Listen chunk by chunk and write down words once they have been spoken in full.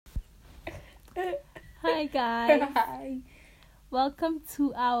Hi guys, Hi. welcome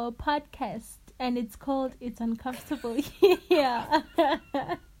to our podcast, and it's called "It's Uncomfortable." Yeah.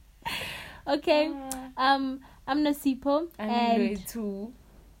 Okay. I'm Nasipo, I'm and too.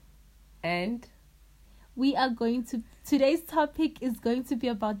 And we are going to. Today's topic is going to be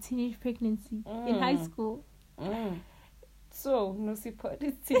about teenage pregnancy in high school. So no support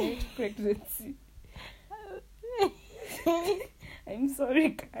is teenage pregnancy. I'm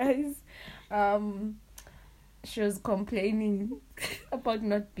sorry, guys. She was complaining about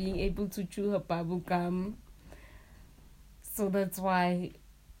not being able to chew her bubble gum, so that's why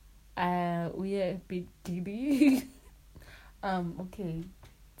we are a bit giddy. Okay,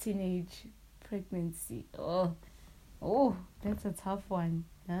 teenage pregnancy. Oh, that's a tough one,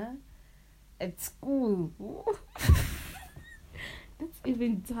 huh? At school. Ooh. That's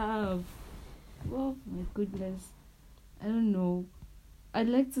even tough. Oh my goodness. I don't know. I'd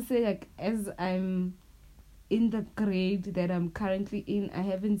like to say, like, as I'm in the grade that I'm currently in, I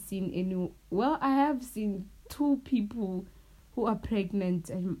haven't seen any. Well, I have seen 2 people who are pregnant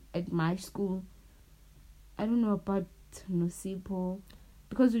at my school. I don't know about Nosipo,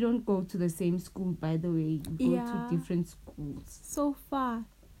 because we don't go to the same school, by the way. We go to different schools. So far,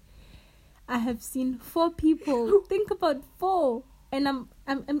 I have seen 4 people. Think about 4. And I'm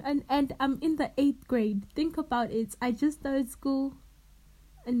in the 8th grade. Think about it. I just started school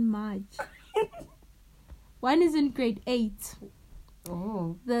in March. One is in grade 8.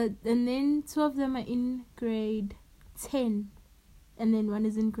 Oh. And then 2 of them are in grade 10. And then one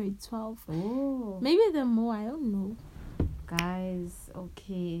is in grade 12. Oh. Maybe there are more, I don't know. Guys,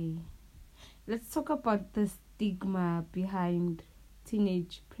 okay. Let's talk about the stigma behind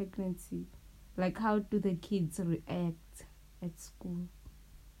teenage pregnancy. Like, how do the kids react at school?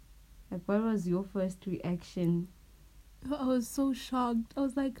 Like, what was your first reaction? I was so shocked. I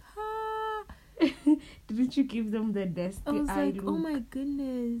was like, ha! Didn't you give them the dusty I was eye like, look? oh my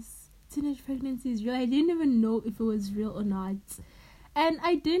goodness. Teenage pregnancy is real. I didn't even know if it was real or not. And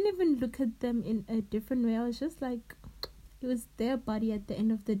I didn't even look at them in a different way. I was just like, it was their body at the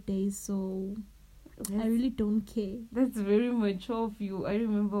end of the day, so I really don't care. That's very mature of you. I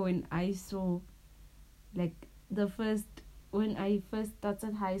remember when I saw, like, when I first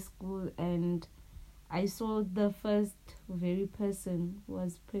started high school and I saw the first very person who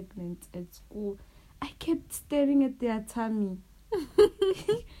was pregnant at school, I kept staring at their tummy.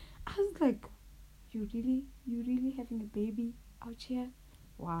 I was like, you really having a baby out here?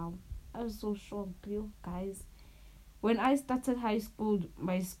 Wow. I was so shocked, you guys. When I started high school,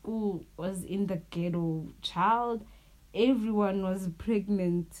 my school was in the ghetto. Child, everyone was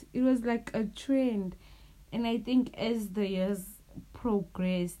pregnant. It was like a trend. And I think as the years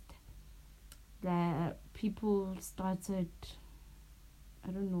progressed, people started,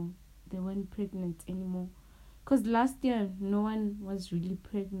 I don't know, they weren't pregnant anymore. Because last year, no one was really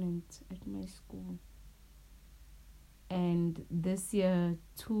pregnant at my school. And this year,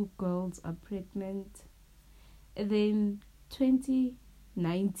 2 girls are pregnant. And then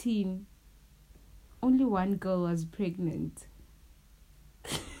 2019, only 1 girl was pregnant.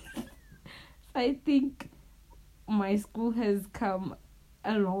 I think my school has come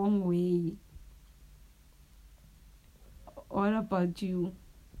a long way. What about you?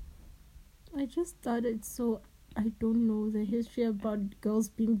 I just started, so I don't know the history about girls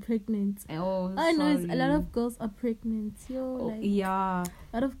being pregnant. Oh, I know sorry. a lot of girls are pregnant. Yeah.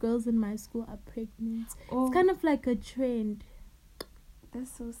 A lot of girls in my school are pregnant. Oh, It's kind of like a trend.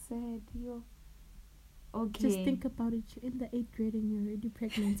 that's so sad. Okay. Just think about it. You're in the 8th grade and you're already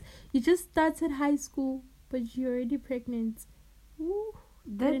pregnant. You just started high school, but you're already pregnant. Ooh,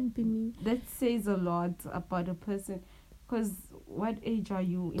 couldn't be me. That says a lot about a person. Because what age are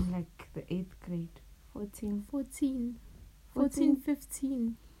you in, like, the 8th grade? 14? 14,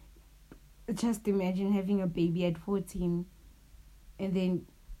 15. Just imagine having a baby at 14 and then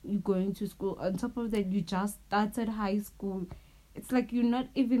you going to school. On top of that, you just started high school. It's like you're not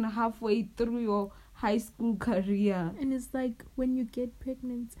even halfway through your high school career. And it's like when you get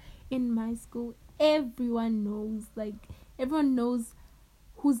pregnant in my school, everyone knows. Like, everyone knows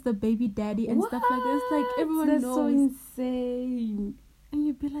who's the baby daddy and stuff like that. It's like everyone That's knows. so insane. And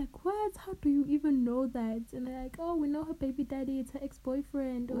you'd be like, what? How do you even know that? And they're like, oh, we know her baby daddy. It's her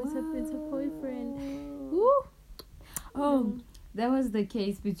ex-boyfriend. Or it's her boyfriend. Woo! Oh, that was the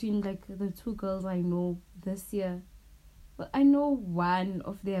case between, like, the 2 girls I know this year. Well, I know one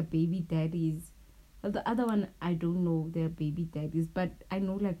of their baby daddies. But the other one, I don't know their baby daddies. But I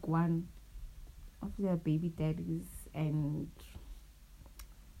know, like, one of their baby daddies. And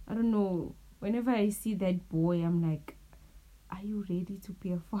I don't know. Whenever I see that boy, I'm like, are you ready to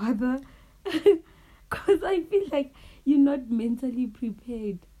be a father? Because I feel like you're not mentally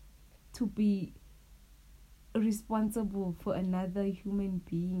prepared to be responsible for another human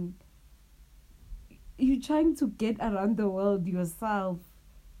being. You're trying to get around the world yourself.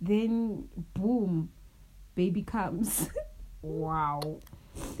 Then, boom, baby comes. Wow.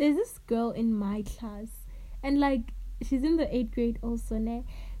 There's this girl in my class, and like she's in the 8th grade also, ne?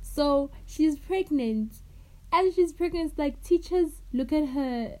 So she's pregnant, and it's like teachers look at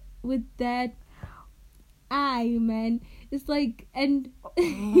her with that eye, man. It's like, and Oh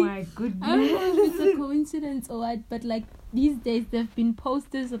my goodness. I don't know if it's a coincidence or what, but like these days there've been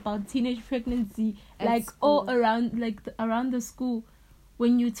posters about teenage pregnancy At like school. all around, like around the school.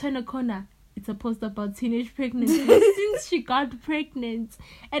 When you turn a corner, it's a poster about teenage pregnancy since she got pregnant.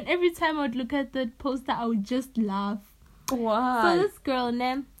 And every time I would look at that poster, I would just laugh. What? So this girl,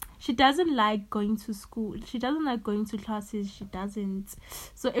 ne, she doesn't like going to school. She doesn't like going to classes. She doesn't.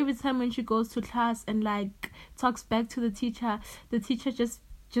 So every time when she goes to class and like talks back to the teacher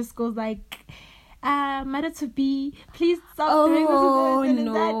just goes like, matter to be, please stop doing this and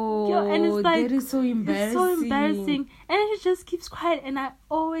no. that. Yo, and it's like, that is so embarrassing. it's so embarrassing. And she just keeps quiet, and I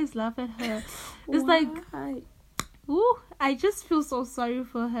always laugh at her. It's like, Why? ooh, I just feel so sorry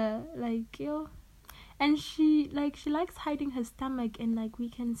for her. Like, yo. And she likes hiding her stomach, and like we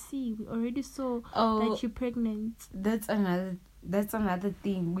can see, we already saw that she's pregnant. That's another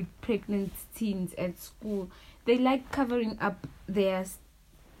thing with pregnant teens at school. They like covering up their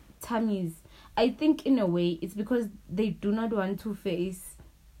tummies. I think in a way it's because they do not want to face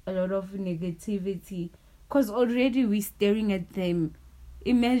a lot of negativity. Because already we're staring at them.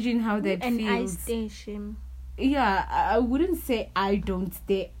 Imagine how that And I feels. stay shame. Yeah, I wouldn't say I don't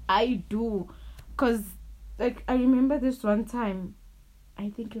stay. I do. Because, like, I remember this one time. I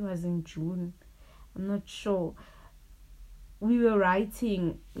think it was in June. I'm not sure. We were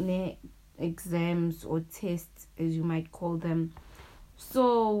writing exams or tests, as you might call them.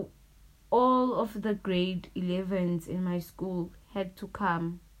 So, all of the grade 11s in my school had to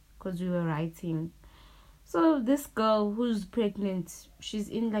come because we were writing. So this girl who's pregnant, she's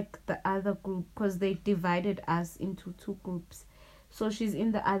in like the other group because they divided us into 2 groups. So she's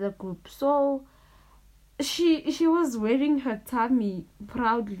in the other group. So she was wearing her tummy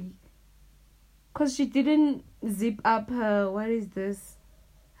proudly because she didn't zip up her,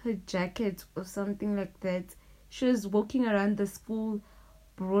 her jacket or something like that. She was walking around the school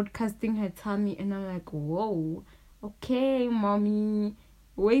broadcasting her tummy, and I'm like, whoa, okay, mommy,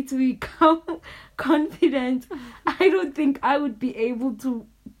 wait till we become confident. I don't think I would be able to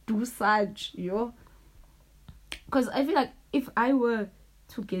do such, because I feel like if I were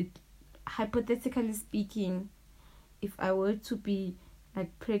to get, hypothetically speaking, if I were to be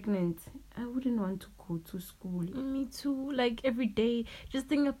like pregnant, I wouldn't want to go to school. Me too. Like every day, just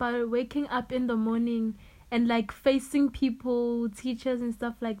think about it, waking up in the morning and like facing people, teachers and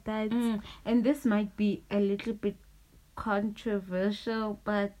stuff like that. And this might be a little bit controversial,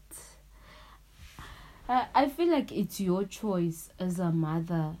 but I feel like it's your choice as a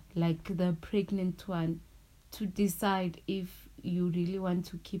mother, like the pregnant one, to decide if you really want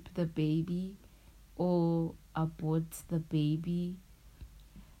to keep the baby or abort the baby.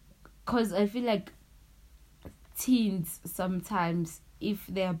 Because I feel like teens sometimes, if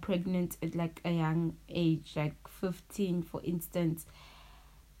they are pregnant at like a young age, like 15 for instance,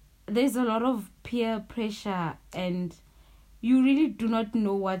 there's a lot of peer pressure and you really do not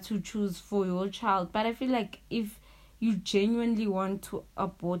know what to choose for your child. But I feel like if you genuinely want to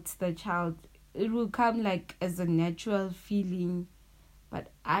abort the child, it will come like as a natural feeling.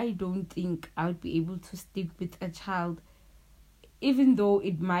 But I don't think I would be able to stick with a child, even though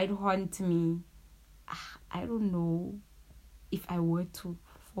it might haunt me. I don't know if I were to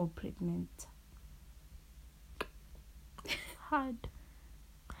fall pregnant. Hard.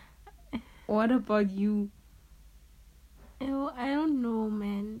 What about you? I don't know,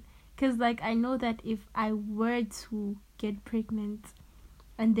 man. Because like I know that if I were to get pregnant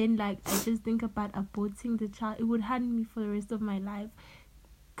and then like I just think about aborting the child, it would haunt me for the rest of my life.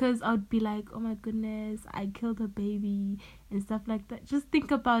 Because I would be like, oh my goodness, I killed a baby and stuff like that. Just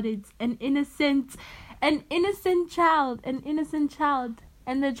think about it. An innocent child.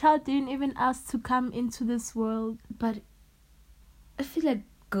 And the child didn't even ask to come into this world. But I feel like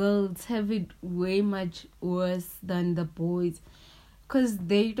girls have it way much worse than the boys. Because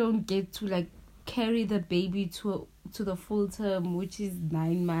they don't get to like carry the baby to the full term, which is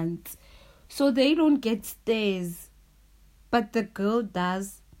 9 months. So they don't get stays. But the girl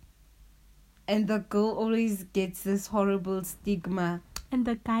does. And the girl always gets this horrible stigma. And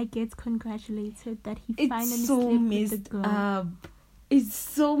the guy gets congratulated that he finally It's so slept with messed the girl. up. It's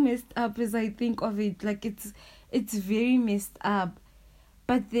so messed up as I think of it. Like, it's very messed up.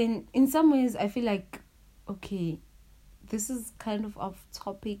 But then in some ways I feel like, okay, this is kind of off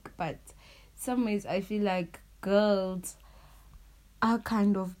topic, but some ways I feel like girls are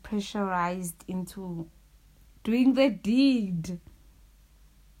kind of pressurized into doing the deed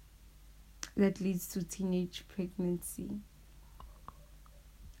that leads to teenage pregnancy.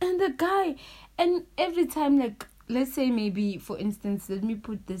 And the guy, and every time, like, let's say maybe, for instance, let me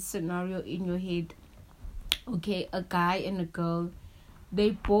put this scenario in your head. Okay, a guy and a girl,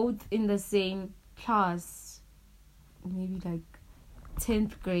 they both in the same class, maybe like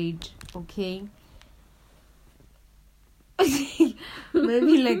 10th grade, okay?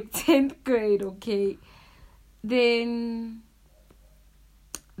 Maybe like 10th grade, okay? Then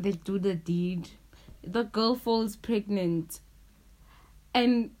they do the deed. The girl falls pregnant.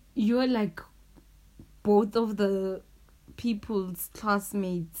 And you're like both of the people's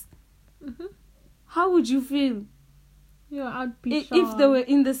classmates. Mm-hmm. How would you feel? Yeah, I'd be shocked. If they were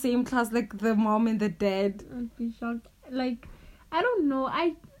in the same class, like the mom and the dad. I'd be shocked. Like, I don't know.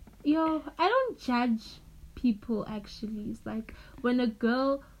 I don't judge people, actually. It's like, when a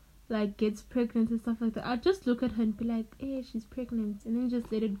girl, like, gets pregnant and stuff like that, I'll just look at her and be like, hey, she's pregnant. And then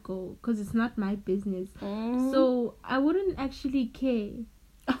just let it go. Because it's not my business. So, I wouldn't actually care.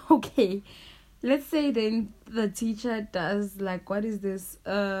 Okay. Let's say then the teacher does, like, what is this?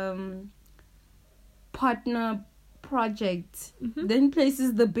 Partner project. Mm-hmm. Then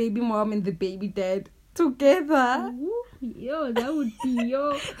places the baby mom and the baby dad together. Ooh, yo, that would be,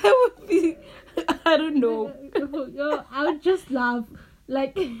 yo. That would be, I don't know. Yo, I would just laugh.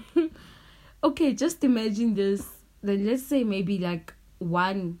 Like, okay, just imagine this. Then let's say maybe like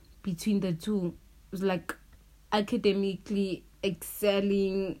one between the two is like academically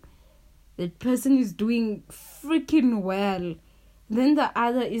excelling. That person is doing freaking well. Then the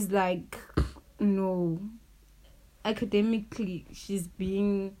other is like, no. Academically, he's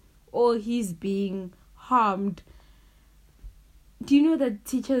being harmed. Do you know that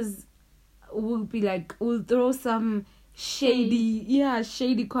teachers will be like, will throw some shady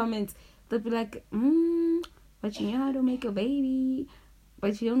comments? They'll be like, but you know how to make a baby,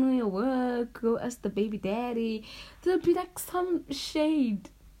 but you don't know your work, go ask the baby daddy. There'll be like some shade.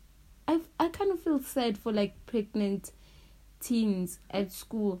 I kind of feel sad for like pregnant teens at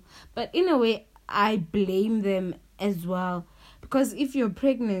school, but in a way I blame them as well, because if you're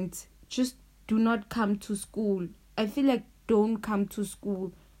pregnant, just do not come to school. I feel like don't come to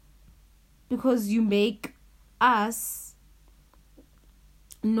school, because you make us,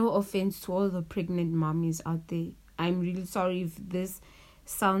 no offense to all the pregnant mommies out there, I'm really sorry if this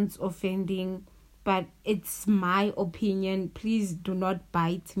sounds offending, but it's my opinion. Please do not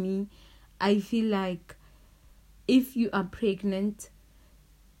bite me. I feel like if you are pregnant,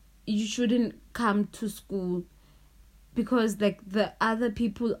 you shouldn't come to school, because like the other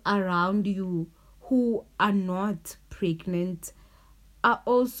people around you who are not pregnant are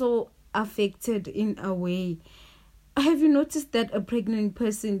also affected in a way. Have you noticed that a pregnant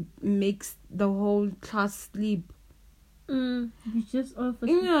person makes the whole class sleep? You just all of a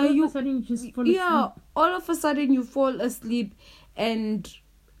sudden you just fall asleep. Yeah, all of a sudden you fall asleep, and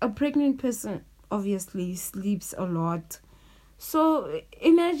a pregnant person obviously sleeps a lot. So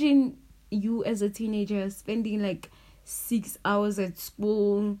imagine you as a teenager spending like 6 hours at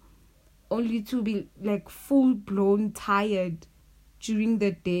school only to be like full blown tired during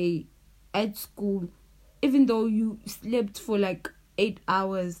the day at school, even though you slept for like 8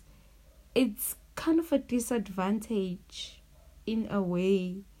 hours. It's kind of a disadvantage in a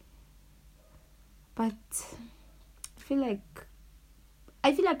way. But I feel like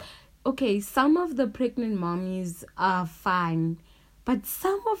okay, some of the pregnant mommies are fine, but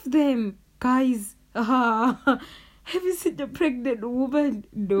some of them, guys, have you seen a pregnant woman?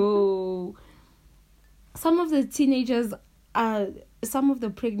 No. Some of the teenagers some of the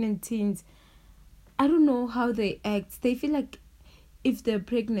pregnant teens, I don't know how they act. They feel like if they're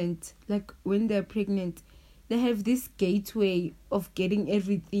pregnant, like when they're pregnant, they have this gateway of getting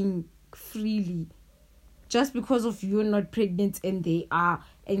everything freely. Just because of you're not pregnant and they are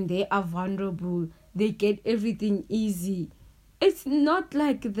vulnerable, they get everything easy. It's not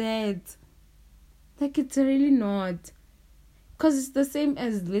like that. Like, it's really not. Because it's the same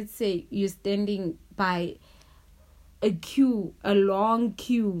as, let's say, you're standing by a long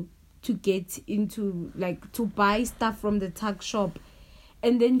queue to get into, like, to buy stuff from the tuck shop.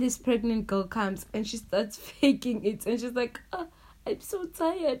 And then this pregnant girl comes and she starts faking it. And she's like, I'm so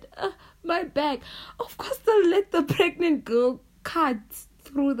tired. My back. Of course, they'll let the pregnant girl cut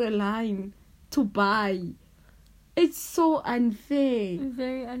through the line to buy. It's so unfair.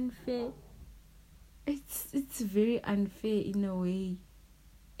 Very unfair. It's very unfair in a way.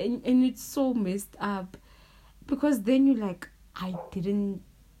 And it's so messed up. Because then you're like, I didn't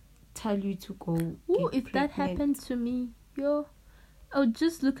tell you to go. Ooh, if that happened to me, I would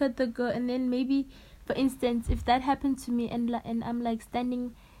just look at the girl, and then maybe, for instance, if that happened to me and I'm like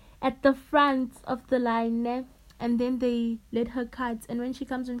standing at the front of the line, ne? And then they let her cut, and when she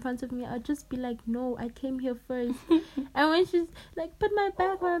comes in front of me, I'll just be like, no, I came here first. And when she's like, put my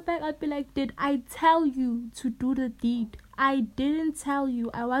back, I'd be like, did I tell you to do the deed? I didn't tell you.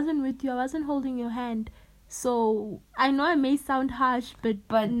 I wasn't with you. I wasn't holding your hand. So I know I may sound harsh,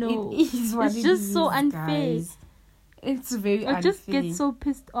 but no, it is what it's just so unfair. Guys. It's very unfair. I just get so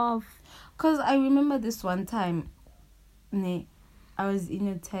pissed off. Because I remember this one time, I was in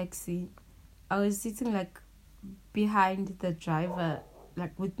a taxi. I was sitting like behind the driver,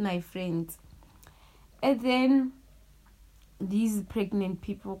 like with my friends. And then these pregnant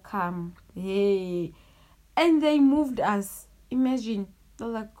people come. Hey. And they moved us. Imagine. They're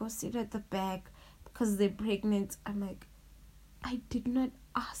like, go sit at the back because they're pregnant. I'm like, I did not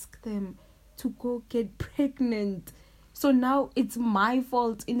ask them to go get pregnant. So now it's my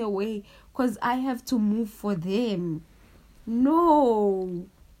fault in a way because I have to move for them. No.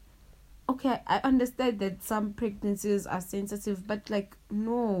 Okay, I understand that some pregnancies are sensitive, but like,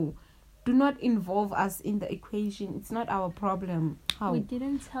 no. Do not involve us in the equation. It's not our problem. How? We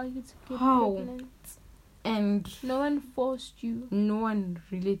didn't tell you to get How? pregnant. And no one forced you. No one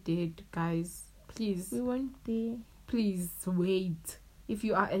really did, guys. Please. We weren't there. Please wait. If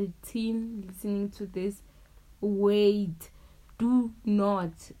you are a teen listening to this, wait. Do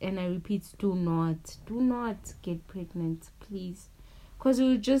not, and I repeat, do not get pregnant, please. Because it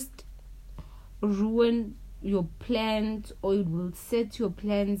will just ruin your plans, or it will set your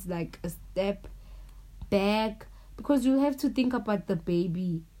plans like a step back. Because you have to think about the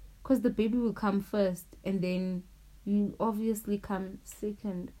baby. Because the baby will come first, and then you obviously come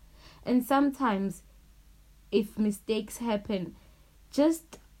second. And sometimes, if mistakes happen,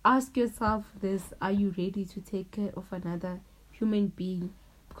 just ask yourself this: are you ready to take care of another human being?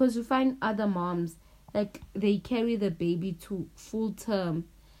 Because you find other moms, like, they carry the baby to full term,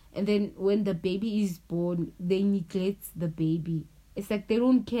 and then when the baby is born, they neglect the baby. It's like they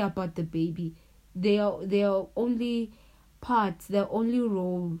don't care about the baby. Their only part, their only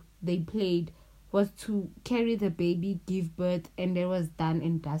role they played was to carry the baby, give birth, and it was done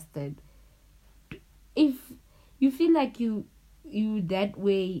and dusted. If you feel like you that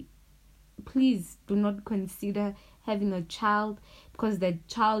way, please do not consider having a child, because that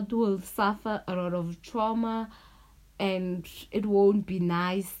child will suffer a lot of trauma, and it won't be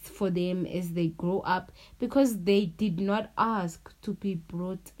nice for them as they grow up, because they did not ask to be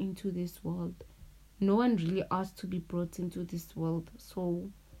brought into this world. No one really asked to be brought into this world.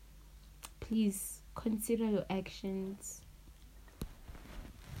 So please consider your actions,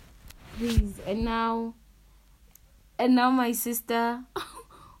 please. And now my sister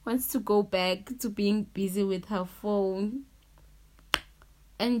wants to go back to being busy with her phone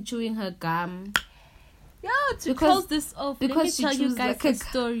and chewing her gum. Yeah, to close this off, let me tell you guys a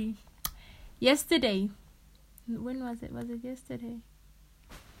story. Yesterday, when was it? Was it yesterday?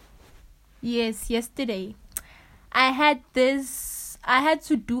 Yes, yesterday. I had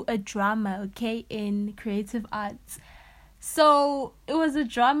to do a drama, okay, in creative arts. So it was a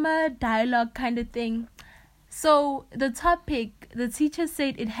drama dialogue kind of thing. So the topic, the teacher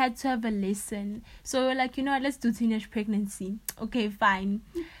said it had to have a lesson. So we're like, let's do teenage pregnancy. Okay, fine.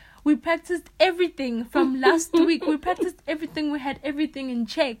 We practiced everything from last week. We practiced everything. We had everything in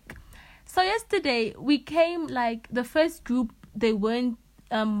check. So yesterday we came, like, the first group, they weren't,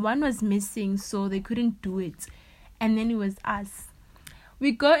 one was missing, so they couldn't do it. And then it was us.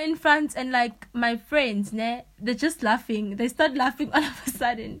 We go in front, and like my friends, they're just laughing. They start laughing all of a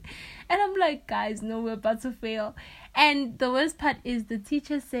sudden. And I'm like, guys, no, we're about to fail. And the worst part is the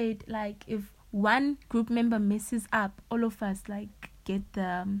teacher said, like, if one group member messes up, all of us, like,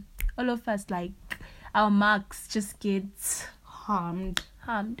 our marks just get harmed.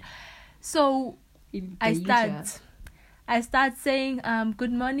 So I start saying,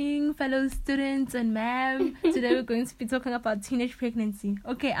 good morning, fellow students and ma'am. Today we're going to be talking about teenage pregnancy.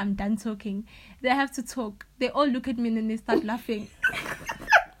 Okay, I'm done talking. They have to talk. They all look at me and then they start laughing.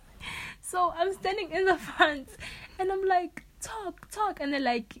 So I'm standing in the front and I'm like, talk. And they're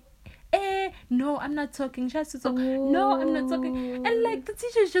like, no, I'm not talking. She has to talk. No, I'm not talking. And like the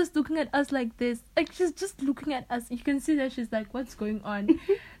teacher's just looking at us like this. Like, she's just looking at us. You can see that she's like, what's going on?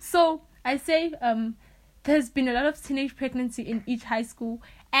 So I say, there's been a lot of teenage pregnancy in each high school,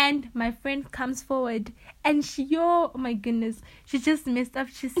 And my friend comes forward and oh my goodness, she just messed up.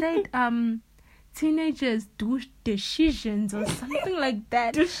 She said, teenagers do decisions or something like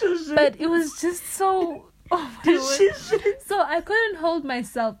that. But it was just so, oh my word. So I couldn't hold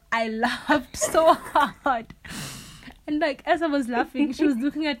myself. I laughed so hard. And like, as I was laughing, she was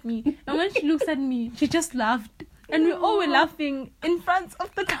looking at me. And when she looks at me, she just laughed. And we all were laughing in front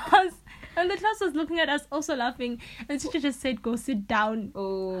of the class. And the class was looking at us also laughing. And the teacher just said, go sit down.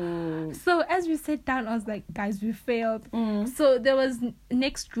 Oh. So as we sat down, I was like, guys, we failed. So there was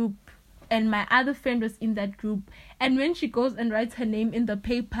next group. And my other friend was in that group. And when she goes and writes her name in the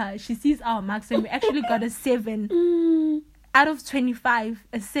paper, she sees our marks. And we actually got a 7. Out of 25,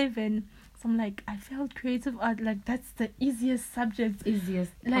 a 7. So I'm like, I failed creative art. Like, that's the easiest subject.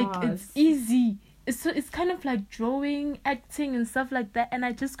 Like, it's easy. It's kind of like drawing, acting, and stuff like that. And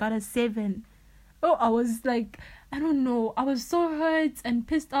I just got a 7. Oh, I was like, I don't know. I was so hurt and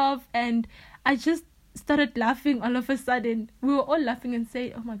pissed off. And I just started laughing all of a sudden. We were all laughing and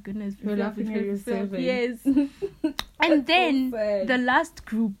saying, oh my goodness. We're laughing at your 7. Yes. And then so the last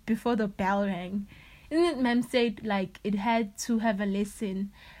group before the bell rang. And then ma'am said, like, it had to have a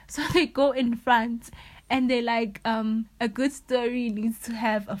lesson. So they go in front. And they're like, a good story needs to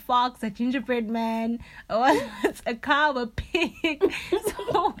have a fox, a gingerbread man, a cow, a pig.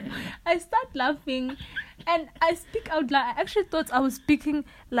 So I start laughing and I speak out loud. I actually thought I was speaking,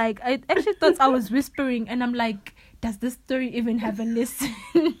 like, I actually thought I was whispering. And I'm like, does this story even have a lesson?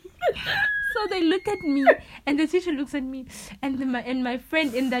 So they look at me and the teacher looks at me and my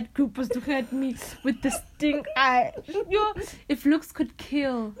friend in that group was looking at me with the stink eye. If looks could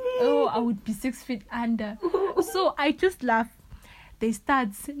kill, I would be 6 feet under. So I just laugh. They start,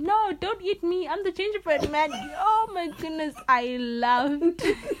 no, don't eat me. I'm the gingerbread man. Oh my goodness, I laughed.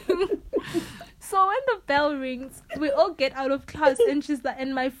 So when the bell rings, we all get out of class and she's like,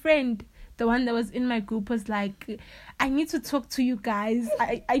 and my friend, the one that was in my group, was like, I need to talk to you guys.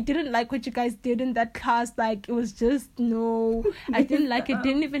 I didn't like what you guys did in that class. Like, it was just, no, I didn't like it.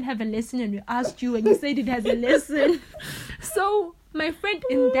 Didn't even have a lesson, and we asked you and you said it has a lesson. So my friend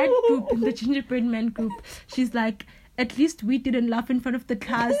in that group, in the gingerbread man group, she's like, at least we didn't laugh in front of the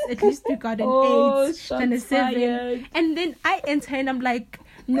class. At least we got an 8 and a 7. Fired. And then I enter and I'm like,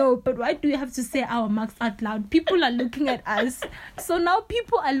 no, but why do we have to say our marks out loud? People are looking at us. So now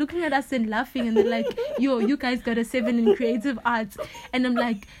people are looking at us and laughing. And they're like, yo, you guys got a 7 in creative arts. And I'm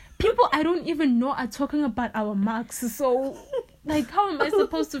like, people I don't even know are talking about our marks. So, like, how am I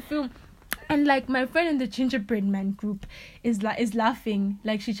supposed to feel? And like, my friend in the gingerbread man group is laughing.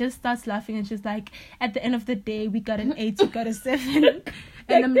 Like, she just starts laughing and she's like, at the end of the day, we got an 8, we got a 7.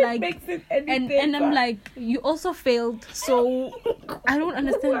 And I'm like, and I'm like, you also failed, so I don't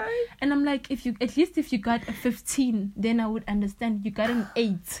understand. Why? And I'm like, if you got a 15, then I would understand. You got an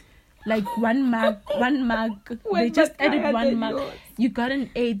 8, like one mark. They just added 1 mark. You got an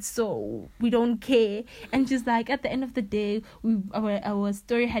 8, so we don't care. And she's like, at the end of the day, our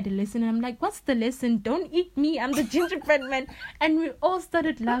story had a lesson. And I'm like, what's the lesson? Don't eat me. I'm the gingerbread man. And we all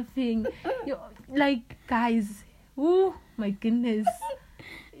started laughing. Like, guys, oh my goodness.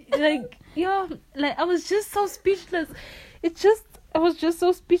 Like, like, I was just so speechless. I was just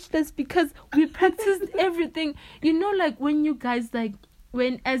so speechless because we practiced everything. You know, like, when you guys, like,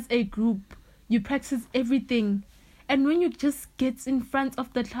 when as a group, you practice everything. And when you just get in front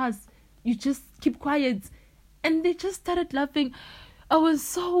of the class, you just keep quiet. And they just started laughing. I was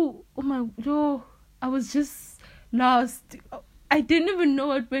so, I was just lost. I didn't even know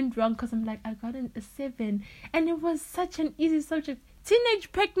what went wrong because I'm like, I got a 7. And it was such an easy subject.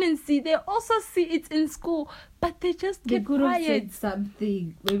 Teenage pregnancy, they also see it in school, but they just keep quiet. Said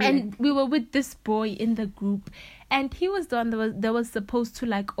something. Maybe. And we were with this boy in the group, and he was the one that was supposed to,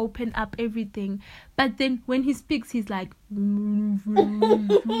 like, open up everything. But then when he speaks, he's like, so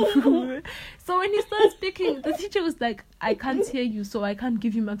when he started speaking, the teacher was like, I can't hear you, so I can't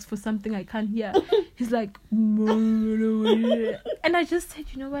give you marks for something I can't hear. He's like, and I just said,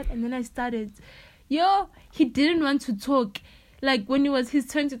 you know what? And then I started, he didn't want to talk. Like, when it was his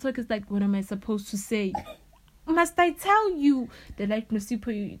turn to talk, it's like, what am I supposed to say? Must I tell you? They're like,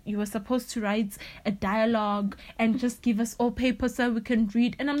 Nosipo, you were supposed to write a dialogue and just give us all paper so we can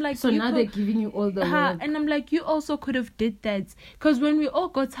read. And I'm like, so now they're giving you all the work. And I'm like, you also could have did that. Because when we all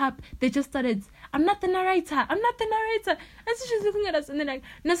got up, they just started, I'm not the narrator. And so she's looking at us and they're like,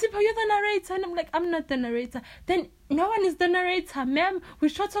 Nosipo, you're the narrator. And I'm like, I'm not the narrator. Then no one is the narrator. Ma'am, we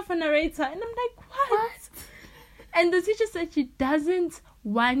shot off a narrator. And I'm like, what? And the teacher said she doesn't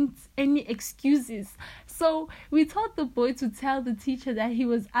want any excuses. So we told the boy to tell the teacher that he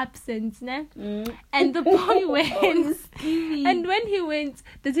was absent, ne? And the boy went. And when he went,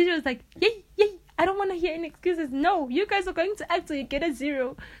 the teacher was like, yay, I don't want to hear any excuses. No, you guys are going to act till you get a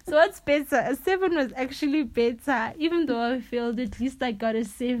 0. So what's better? A 7 was actually better. Even though I failed, at least I got a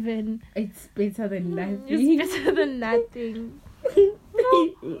 7. It's better than nothing. It's better than nothing.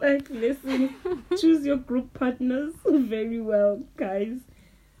 Like, listen, choose your group partners very well, guys.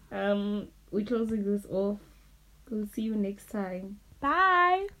 We're closing this off. We'll see you next time.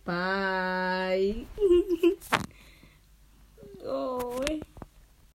 Bye. Bye. Oh.